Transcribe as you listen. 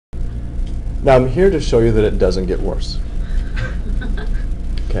Now I'm here to show you that it doesn't get worse.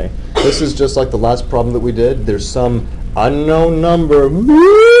 Okay, this is just like the last problem that we did. There's some unknown number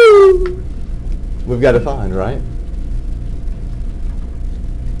we've got to find, right?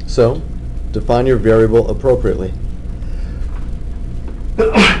 So, define your variable appropriately.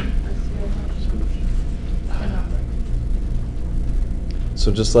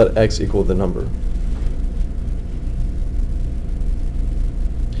 So just let x equal the number.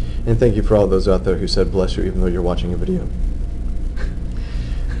 And thank you for all those out there who said bless you even though you're watching a video.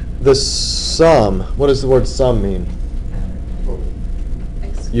 The sum, what does the word sum mean?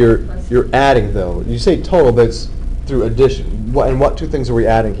 You're adding though. You say total, but it's through addition. And what two things are we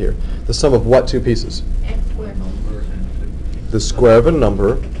adding here? The sum of what two pieces? X squared. The square of a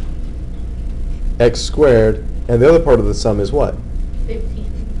number, x squared, and the other part of the sum is what?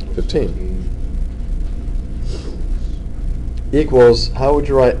 15. Equals, how would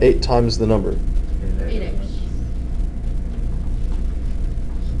you write 8 times the number? 8x.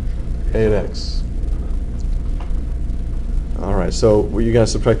 8x. All right, so you're going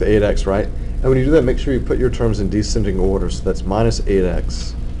to subtract the 8x, right? And when you do that, make sure you put your terms in descending order. So that's minus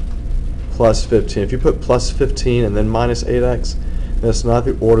 8x plus 15. If you put plus 15 and then minus 8x, that's not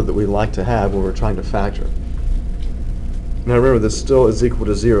the order that we like to have when we're trying to factor. Now remember, this still is equal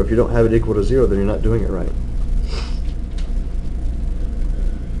to 0. If you don't have it equal to 0, then you're not doing it right.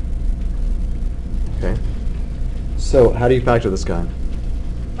 Okay. So how do you factor this guy?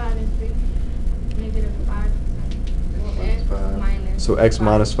 5 and 3. Negative 5. X minus So x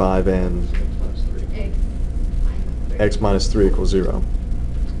minus 5 and x minus 3 equals 0.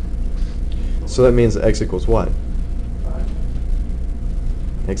 So that means x equals what?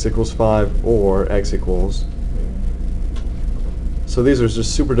 5. X equals 5 or x equals. So these are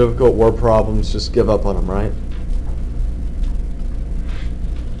just super difficult word problems. Just give up on them, right?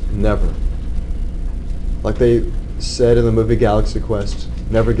 Never. Like they said in the movie Galaxy Quest,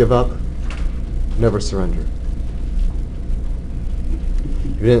 never give up, never surrender.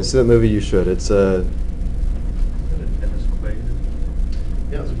 If you didn't see that movie, you should. It's a...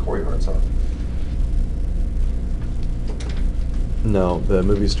 Yeah, it's a Corey Hart song. No, the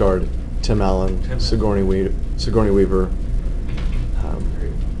movie starred Tim Allen, Sigourney Weaver.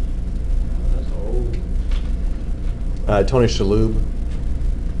 That's old. Tony Shalhoub.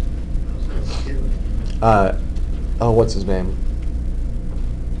 Oh, what's his name?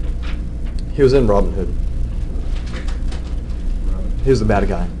 He was in Robin Hood. He was the bad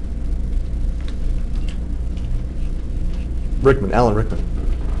guy. Rickman, Alan Rickman.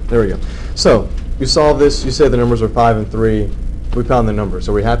 There we go. So, you solve this, you say the numbers are 5 and 3. We found the numbers.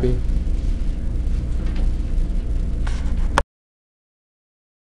 Are we happy?